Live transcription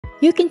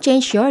You can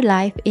change your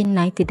life in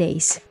 90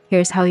 days.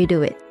 Here's how you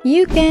do it.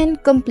 You can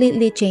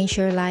completely change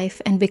your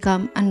life and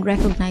become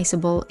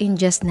unrecognizable in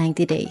just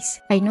 90 days.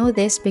 I know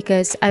this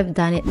because I've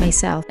done it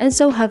myself, and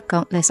so have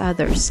countless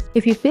others.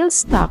 If you feel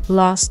stuck,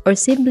 lost, or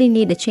simply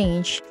need a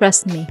change,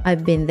 trust me,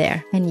 I've been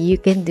there, and you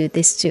can do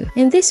this too.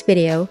 In this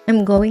video,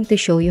 I'm going to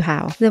show you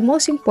how. The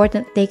most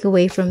important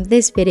takeaway from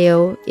this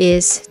video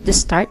is to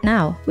start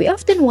now. We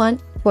often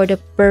want for the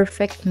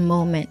perfect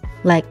moment,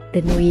 like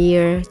the new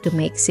year, to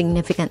make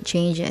significant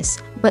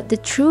changes. But the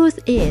truth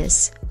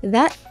is,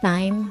 that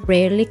time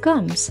rarely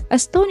comes.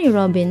 As Tony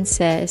Robbins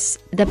says,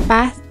 the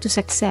path to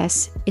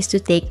success is to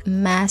take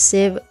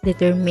massive,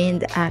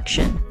 determined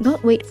action.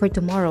 Don't wait for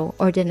tomorrow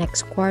or the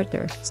next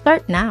quarter.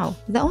 Start now.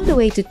 The only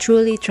way to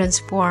truly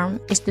transform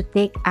is to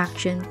take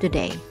action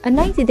today. A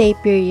 90-day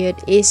period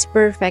is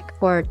perfect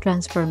for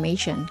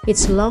transformation.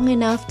 It's long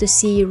enough to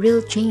see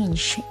real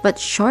change, but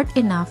short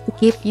enough to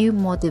keep you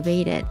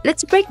motivated.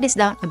 Let's break this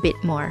down a bit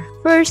more.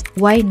 First,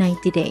 why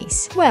 90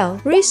 days? Well,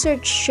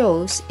 research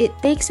shows it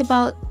takes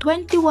about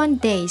 21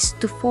 days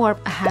to form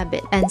a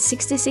habit and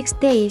 66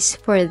 days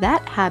for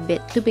that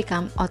habit to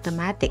become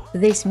automatic.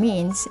 This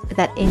means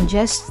that in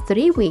just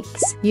 3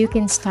 weeks, you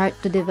can start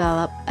to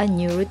develop a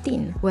new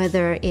routine,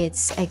 whether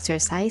it's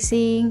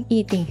exercising,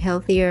 eating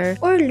healthier,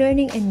 or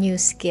learning a new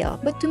skill.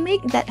 But to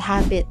make that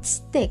habit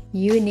stick,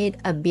 you need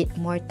a bit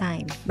more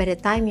time. By the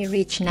time you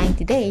reach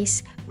 90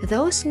 days,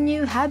 those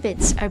new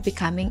habits are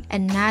becoming a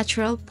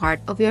natural part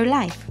of your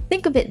life.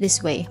 Think of it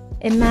this way.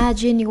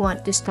 Imagine you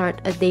want to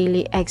start a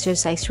daily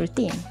exercise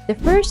routine. The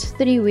first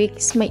 3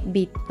 weeks might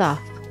be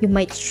tough. You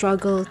might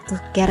struggle to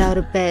get out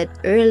of bed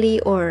early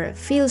or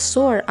feel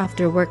sore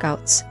after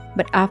workouts.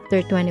 But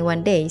after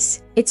 21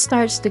 days, it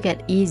starts to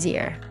get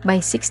easier. By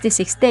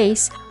 66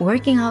 days,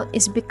 working out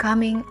is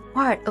becoming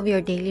part of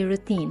your daily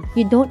routine.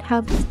 You don't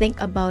have to think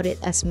about it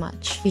as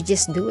much. You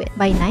just do it.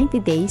 By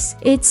 90 days,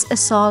 it's a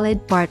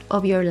solid part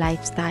of your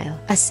lifestyle.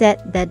 A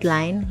set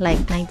deadline,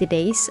 like 90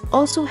 days,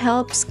 also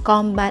helps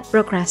combat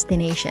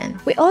procrastination.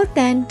 We all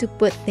tend to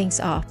put things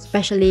off,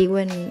 especially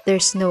when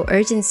there's no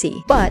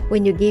urgency. But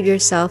when you give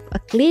yourself a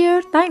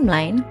clear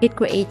timeline, it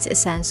creates a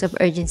sense of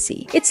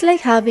urgency. It's like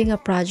having a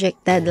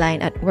project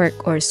deadline at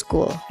work or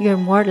school.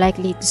 You're more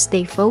likely to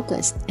stay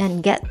focused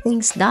and get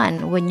things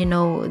done when you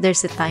know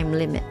there's a time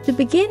limit. To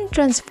begin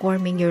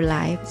transforming your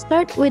life,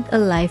 start with a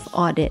life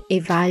audit.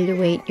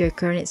 Evaluate your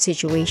current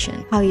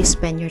situation, how you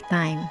spend your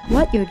time,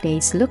 what your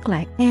days look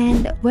like,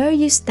 and where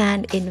you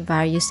stand in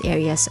various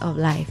areas of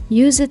life.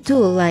 Use a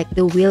tool like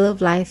the Wheel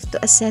of Life to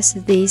assess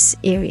these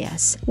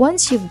areas.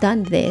 Once you've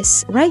done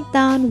this, write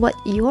down what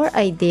your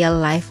ideal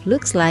life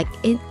looks like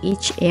in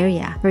each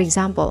area. For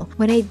example,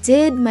 when I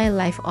did my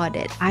life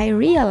audit, I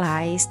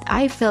realized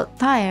I felt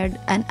tired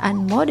and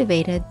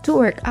unmotivated to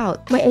work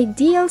out. My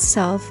ideal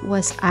self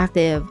was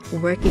active,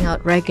 working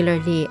out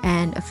regularly,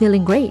 and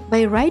feeling great.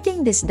 By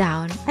writing this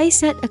down, I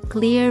set a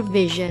clear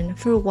vision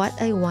for what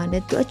I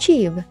wanted to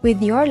achieve.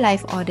 With your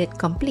life audit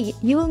complete,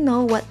 you will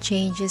know what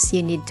changes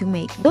you need to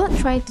make. Don't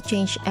try to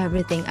change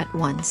everything at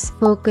once.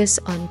 Focus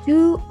on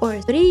 2 or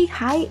 3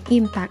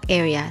 high-impact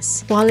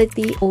areas,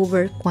 quality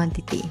over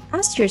quantity.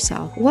 Ask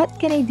yourself, what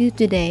can I do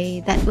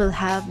today that will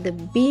have the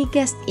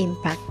biggest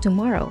impact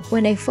tomorrow?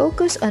 When I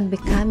focus on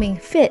becoming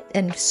fit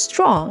and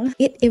strong,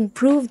 it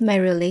improved my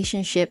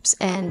relationships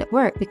and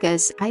work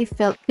because I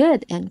felt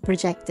good and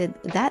projected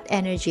that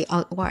energy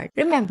outward.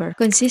 Remember,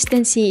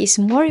 consistency is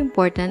more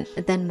important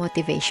than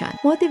motivation.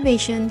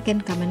 Motivation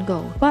can come and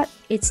go, but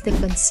it's the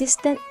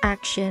consistent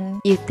action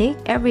you take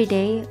every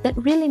day that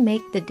really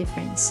make the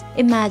difference.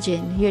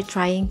 Imagine you're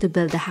trying to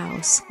build a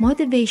house.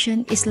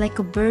 Motivation is like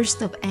a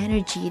burst of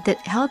energy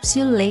that helps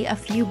you lay a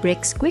few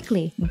bricks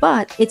quickly,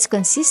 but it's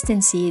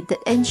consistency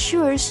that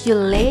ensures you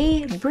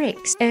lay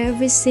bricks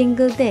every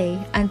single day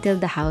until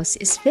the house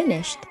is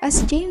finished.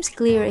 As James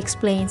Clear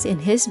explains in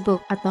his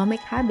book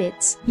Atomic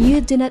Habits, you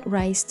do not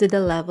rise to the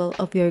level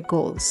of your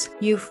goals.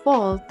 You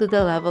fall to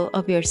the level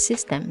of your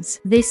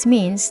systems. This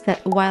means that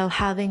while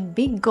having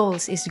big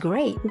goals is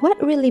great,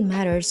 what really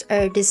matters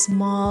are the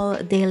small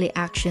daily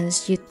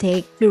actions you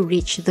take to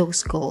reach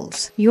those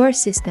goals. Your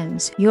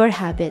systems, your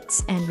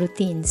habits, and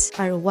routines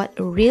are what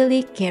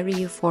really carry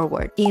you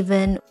forward,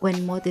 even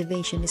when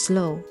motivation is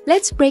low.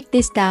 Let's break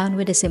this down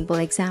with a simple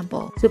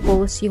example.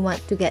 Suppose you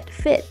want to get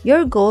fit.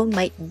 Your goal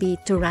might be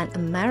to run a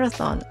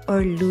marathon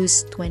or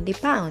lose 20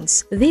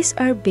 pounds. These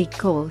are big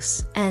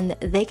goals, and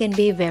they can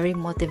be very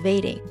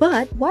motivating.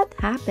 But what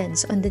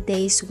happens on the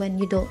days when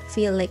you don't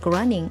feel like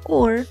running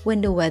or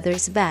when the weather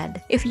is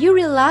bad? If you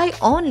rely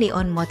only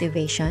on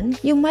motivation,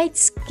 you might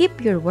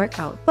skip your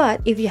workout.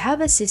 But if you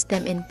have a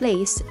system in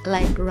place,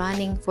 like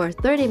running for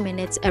 30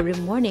 minutes every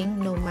morning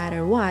no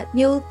matter what,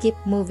 you'll keep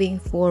moving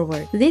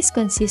forward. This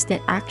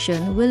consistent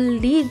action will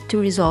lead to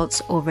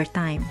results over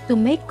time. To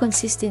make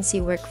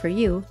consistency work for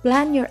you,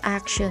 plan your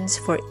actions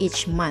for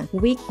each month,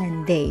 week,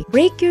 and day.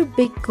 Break your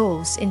big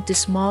goals into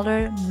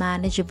smaller,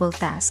 manageable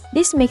tasks.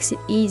 This makes it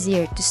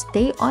easier to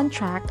stay on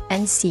track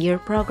and see your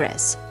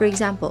progress. For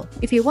example,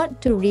 if you you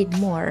want to read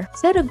more,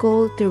 set a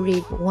goal to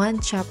read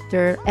one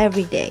chapter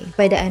every day.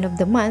 By the end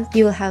of the month,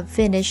 you'll have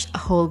finished a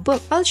whole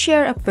book. I'll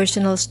share a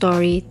personal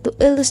story to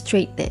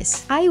illustrate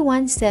this. I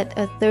once set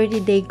a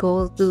 30-day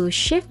goal to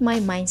shift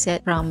my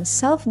mindset from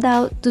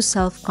self-doubt to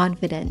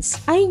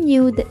self-confidence. I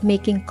knew that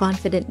making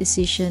confident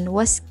decisions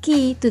was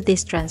key to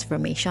this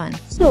transformation.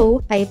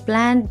 So, I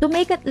planned to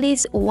make at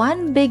least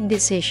one big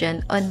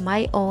decision on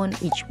my own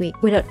each week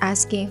without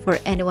asking for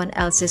anyone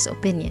else's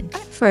opinion.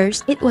 At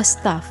first, it was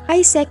tough.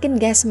 I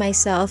second-guessed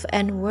myself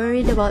and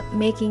worried about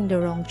making the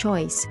wrong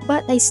choice.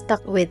 But I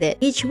stuck with it.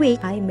 Each week,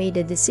 I made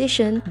a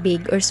decision,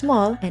 big or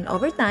small, and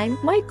over time,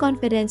 my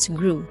confidence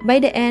grew. By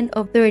the end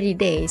of 30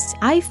 days,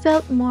 I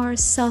felt more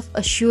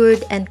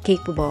self-assured and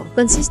capable.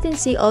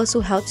 Consistency also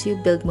helps you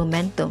build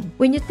momentum.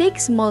 When you take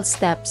small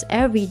steps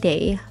every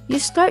day, you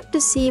start to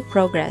see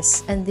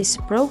progress, and this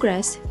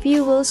progress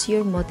fuels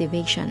your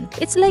motivation.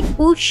 It's like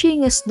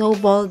pushing a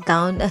snowball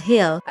down a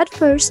hill. At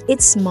first,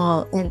 it's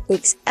small and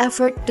takes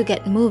effort to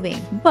get moving,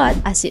 but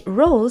as it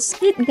rolls,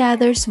 it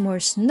gathers more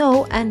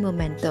snow and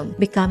momentum,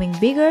 becoming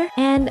bigger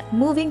and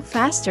moving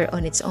faster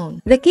on its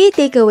own. The key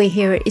takeaway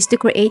here is to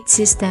create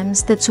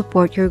systems that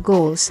support your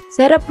goals.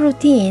 Set up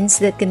routines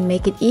that can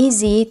make it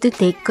easy to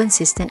take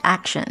consistent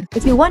action.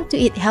 If you want to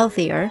eat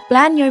healthier,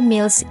 plan your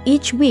meals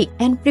each week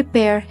and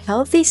prepare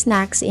healthy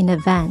snacks in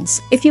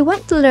advance. If you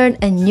want to learn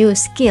a new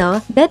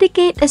skill,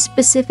 dedicate a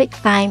specific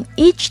time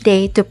each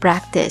day to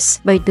practice.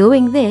 By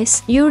doing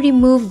this, you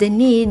remove the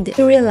need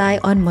to rely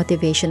on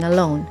motivation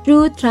alone.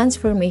 True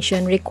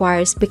transformation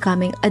requires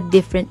becoming a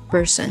different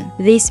person.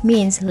 This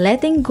means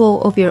letting go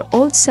of your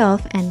old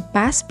self and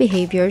past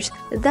behaviors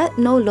that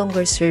no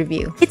longer serve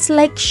you. It's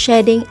like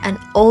shedding an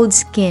old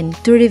skin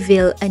to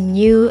reveal a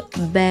new,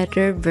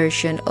 better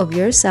version of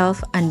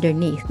yourself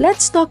underneath.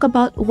 Let's talk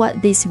about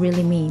what this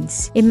really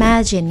means.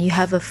 Imagine you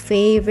have a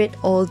favorite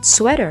old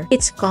sweater.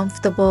 It's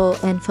comfortable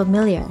and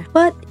familiar,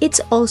 but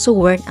it's also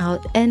worn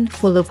out and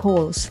full of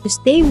holes. To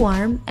stay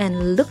warm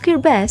and look your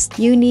best,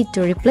 you need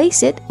to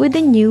replace it with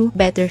a new,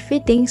 better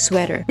fitting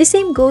sweater. The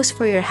same goes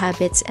for your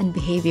habits and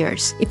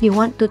behaviors. If you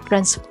want to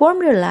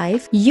transform your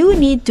life, you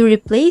need to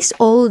replace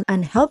old,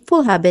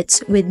 unhelpful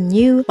habits with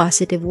new,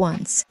 positive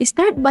ones.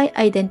 Start by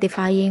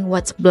identifying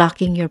what's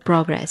blocking your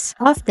progress.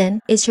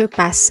 Often, it's your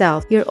past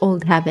self, your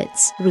old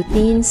habits,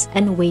 routines,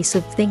 and ways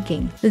of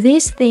thinking.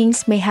 These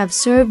things may have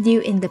served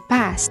you in the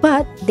past,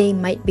 but they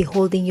might be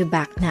holding you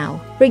back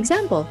now. For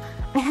example,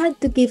 I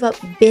had to give up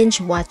binge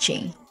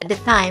watching. At the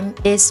time,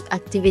 these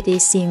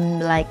activities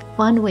seemed like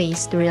fun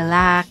ways to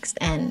relax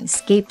and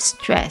escape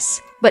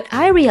stress. But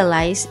I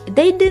realized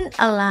they didn't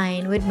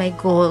align with my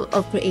goal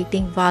of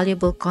creating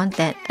valuable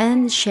content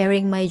and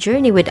sharing my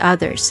journey with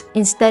others.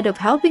 Instead of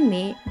helping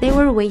me, they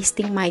were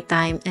wasting my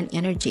time and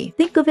energy.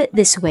 Think of it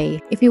this way.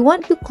 If you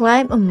want to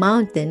climb a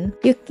mountain,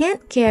 you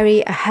can't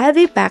carry a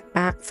heavy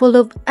backpack full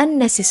of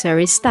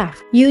unnecessary stuff.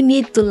 You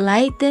need to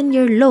lighten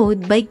your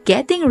load by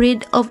getting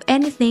rid of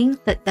anything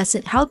that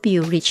doesn't help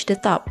you reach the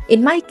top.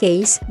 In my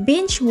case,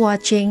 binge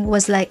watching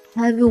was like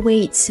heavy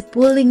weights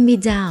pulling me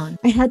down.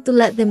 I had to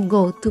let them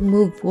go to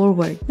move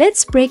forward.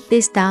 Let's break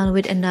this down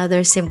with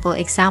another simple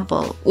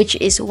example, which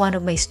is one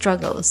of my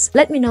struggles.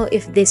 Let me know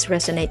if this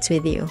resonates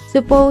with you.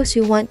 Suppose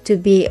you want to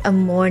be a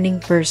morning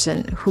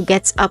person who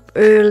gets up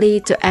early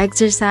to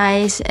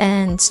exercise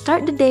and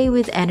start the day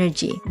with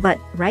energy. But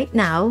right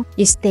now,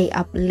 you stay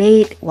up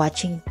late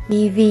watching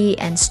TV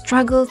and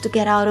struggle to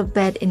get out of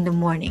bed in the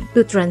morning.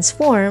 To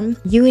transform,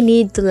 you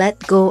need to let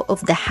go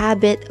of the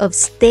habit of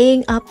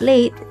staying up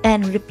late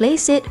and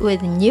replace it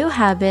with a new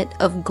habit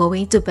of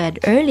going to bed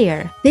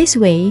earlier. This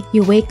way,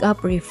 you wake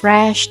up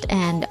refreshed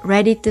and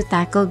ready to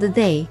tackle the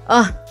day.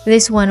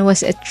 This one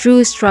was a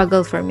true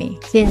struggle for me,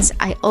 since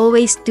I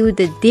always do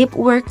the deep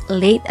work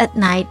late at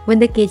night when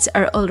the kids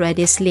are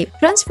already asleep.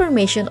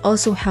 Transformation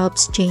also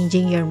helps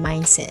changing your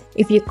mindset.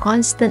 If you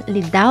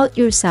constantly doubt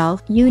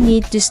yourself, you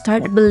need to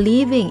start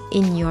believing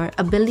in your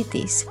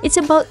abilities. It's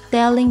about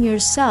telling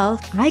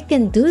yourself, I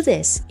can do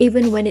this,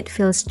 even when it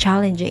feels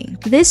challenging.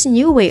 This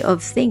new way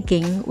of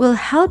thinking will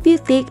help you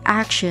take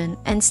action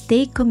and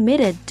stay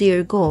committed to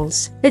your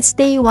goals. Let's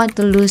say you want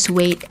to lose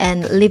weight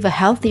and live a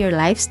healthier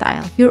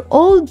lifestyle. Your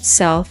old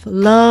self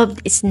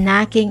loved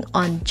snacking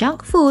on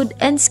junk food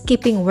and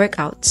skipping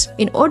workouts.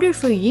 In order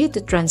for you to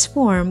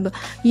transform,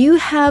 you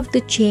have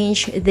to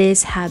change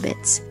these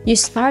habits. You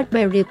start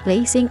by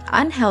replacing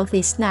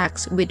unhealthy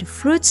snacks with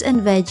fruits and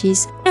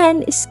veggies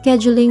and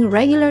scheduling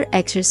regular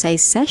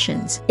exercise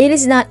sessions. It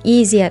is not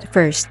easy at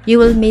first. You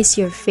will miss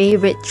your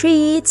favorite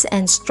treats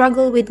and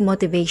struggle with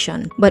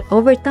motivation. But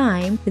over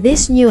time,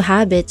 these new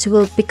habits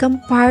will become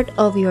part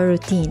of your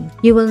routine.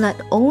 You will not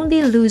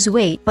only lose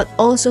weight, but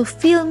also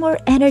feel more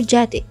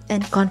energetic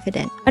and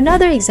confident.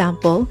 Another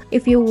example,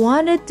 if you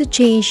wanted to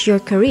change your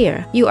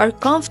career, you are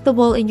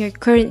comfortable in your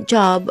current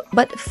job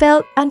but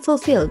felt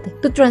unfulfilled.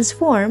 To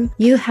transform,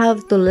 you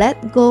have to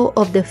let go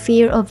of the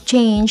fear of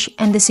change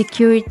and the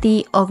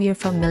security of your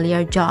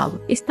familiar job.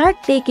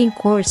 Start taking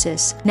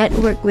courses,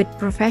 network with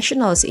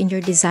professionals in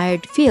your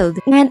desired field,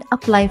 and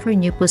apply for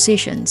new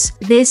positions.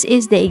 This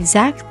is the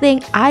exact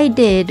thing I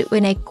did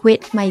when I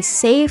quit my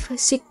safe,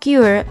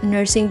 secure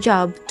nursing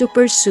job to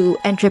pursue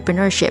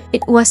entrepreneurship.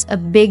 It was a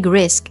big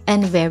risk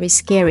and very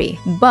scary,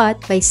 but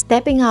by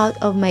stepping out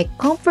of my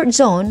comfort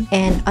zone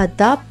and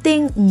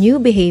adopting new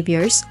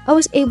behaviors, I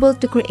was able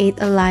to create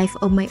a life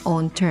of my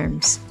own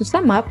terms. To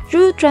sum up,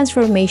 true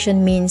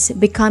transformation means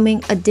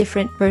becoming a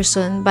different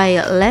person by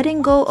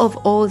letting go of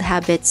old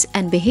habits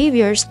and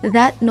behaviors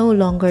that no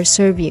longer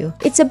serve you.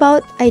 It's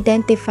about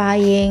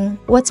identifying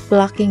what's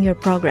blocking your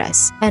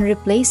progress and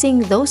replacing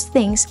those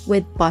things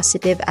with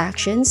positive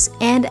actions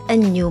and a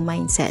new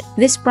mindset.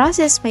 This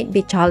process might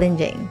be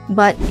challenging,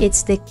 but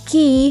it's the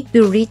key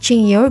to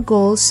reaching your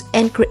goals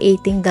and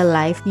creating the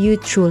life you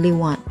truly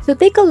want. So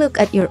take a look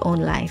at your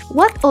own life.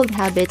 What old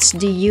habits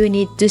do you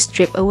need to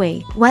strip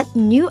away? What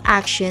new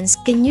actions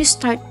can you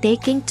start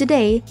taking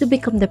today to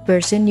become the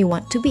person you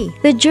want to be?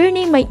 The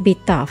journey might be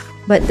tough,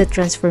 but the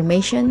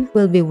transformation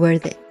will be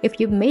worth it. If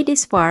you've made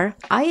this far,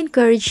 I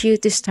encourage you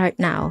to start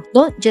now.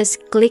 Don't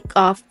just click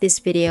off this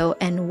video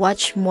and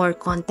watch more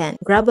content.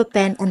 Grab a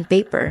pen and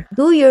paper,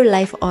 do your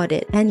life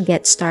audit, and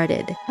get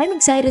started. I'm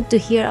excited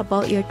to hear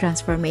about your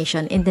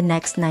transformation in the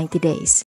next 90 days.